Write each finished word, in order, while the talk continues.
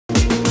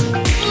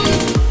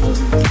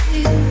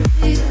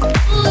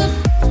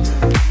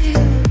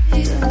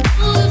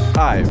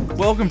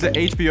welcome to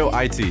HBO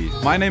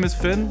IT. My name is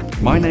Finn.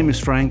 My name is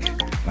Frank,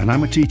 and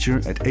I'm a teacher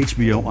at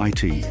HBO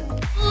IT.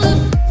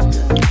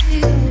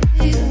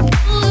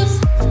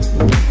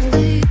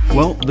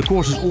 Well, the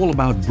course is all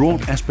about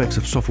broad aspects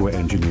of software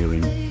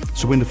engineering.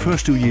 So in the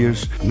first 2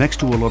 years, next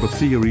to a lot of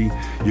theory,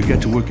 you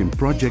get to work in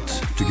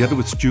projects together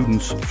with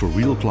students for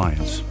real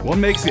clients. What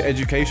makes the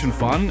education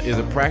fun is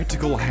a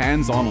practical,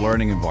 hands-on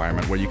learning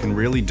environment where you can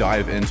really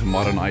dive into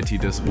modern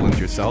IT disciplines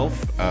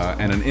yourself,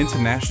 and an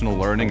international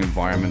learning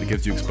environment that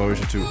gives you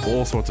exposure to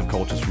all sorts of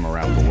cultures from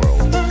around the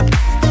world.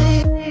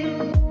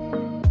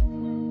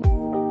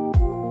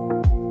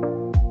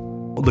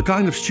 The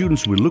kind of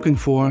students we're looking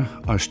for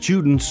are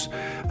students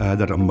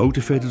that are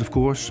motivated, of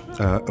course,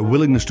 a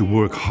willingness to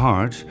work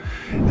hard,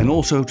 and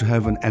also to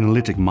have an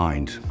analytic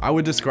mind. I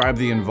would describe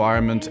the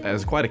environment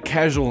as quite a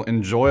casual,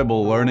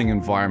 enjoyable learning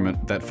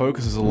environment that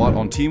focuses a lot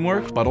on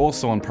teamwork, but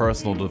also on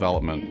personal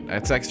development.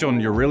 At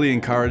Saxion, you're really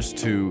encouraged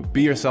to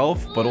be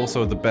yourself, but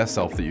also the best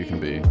self that you can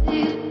be.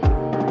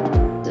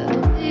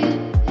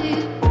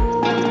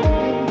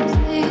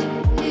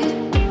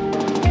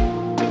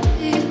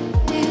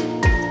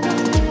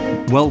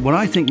 Well, what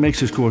I think makes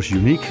this course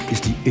unique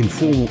is the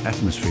informal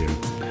atmosphere.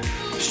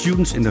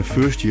 Students in their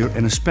first year,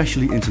 and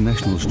especially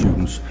international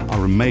students,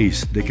 are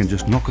amazed they can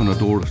just knock on the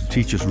door of the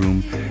teacher's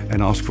room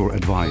and ask for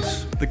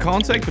advice. The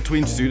contact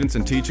between students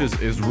and teachers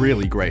is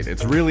really great.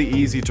 It's really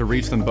easy to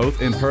reach them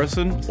both in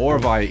person or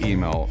via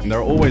email, and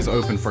they're always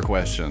open for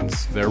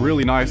questions. They're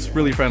really nice,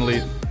 really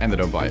friendly, and they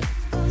don't bite.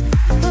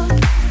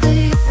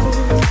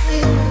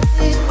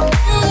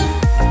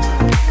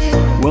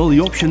 Well,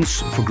 the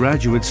options for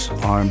graduates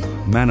are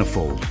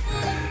manifold.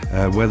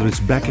 Whether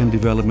it's back-end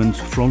development,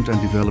 front-end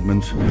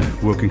development,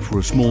 working for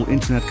a small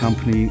internet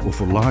company or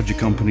for larger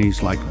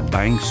companies like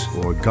banks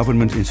or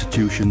government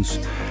institutions,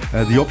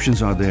 the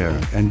options are there.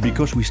 And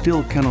because we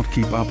still cannot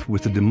keep up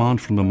with the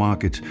demand from the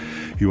market,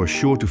 you are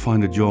sure to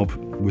find a job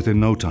within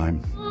no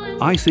time.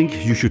 I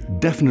think you should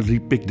definitely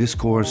pick this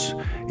course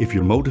if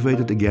you're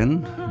motivated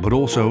again, but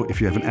also if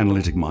you have an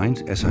analytic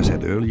mind, as I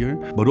said earlier,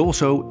 but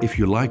also if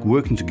you like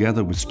working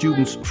together with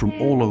students from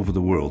all over the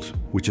world,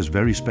 which is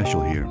very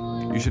special here.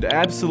 You should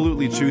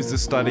absolutely choose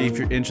this study if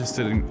you're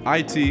interested in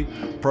IT,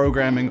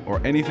 programming, or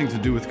anything to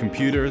do with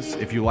computers.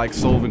 If you like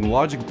solving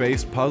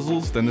logic-based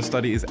puzzles, then the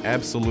study is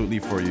absolutely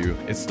for you.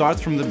 It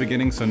starts from the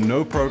beginning, so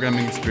no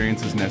programming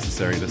experience is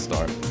necessary to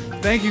start.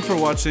 Thank you for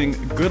watching.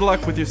 Good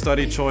luck with your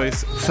study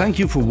choice. Thank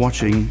you for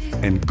watching,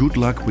 and good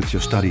luck with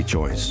your study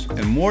choice.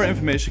 And more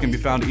information can be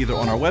found either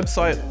on our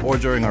website or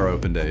during our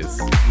open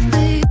days.